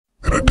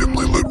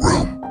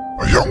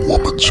young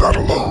woman sat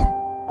alone.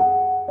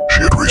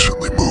 She had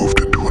recently moved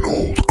into an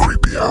old,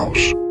 creepy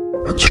house,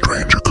 and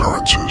strange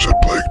occurrences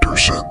had plagued her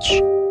since.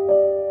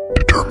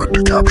 Determined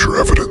to capture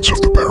evidence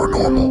of the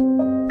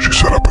paranormal, she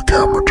set up a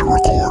camera to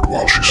record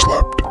while she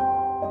slept.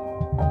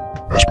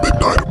 As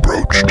midnight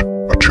approached,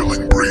 a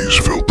chilling breeze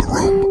filled the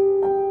room.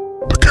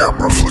 The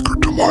camera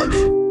flickered to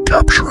life,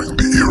 capturing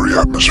the eerie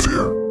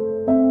atmosphere.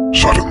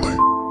 Suddenly,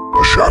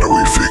 a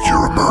shadowy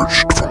figure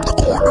emerged from the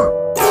corner,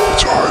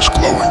 its eyes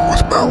glowing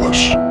with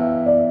malice.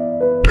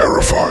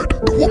 Terrified,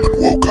 the woman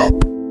woke up,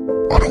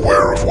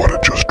 unaware of what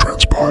had just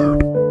transpired.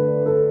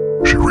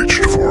 She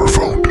reached for her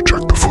phone to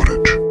check the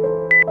footage,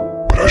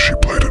 but as she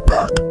played it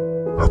back,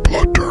 her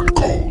blood turned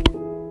cold.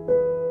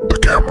 The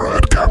camera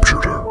had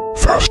captured her,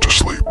 fast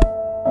asleep,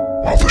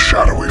 while the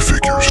shadowy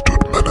figure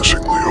stood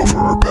menacingly over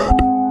her bed.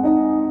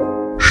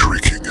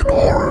 Shrieking in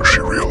horror,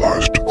 she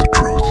realized the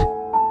truth.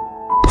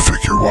 The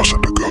figure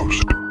wasn't a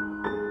ghost.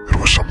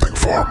 It was something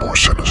far more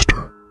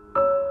sinister.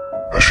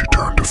 As she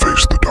turned to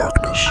face the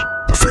darkness,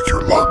 the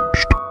figure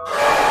lunged.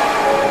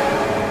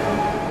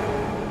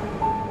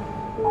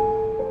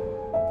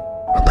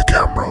 And the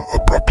camera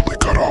abruptly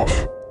cut off.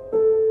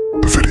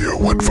 The video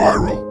went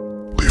viral,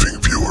 leaving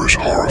viewers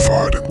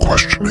horrified and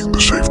questioning the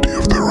safety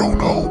of their own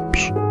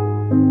homes.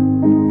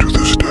 To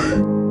this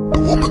day,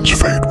 the woman's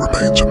fate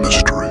remains a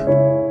mystery,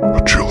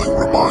 a chilling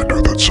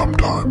reminder that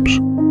sometimes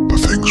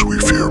the things we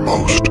fear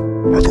most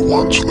are the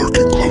ones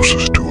lurking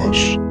closest to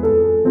us.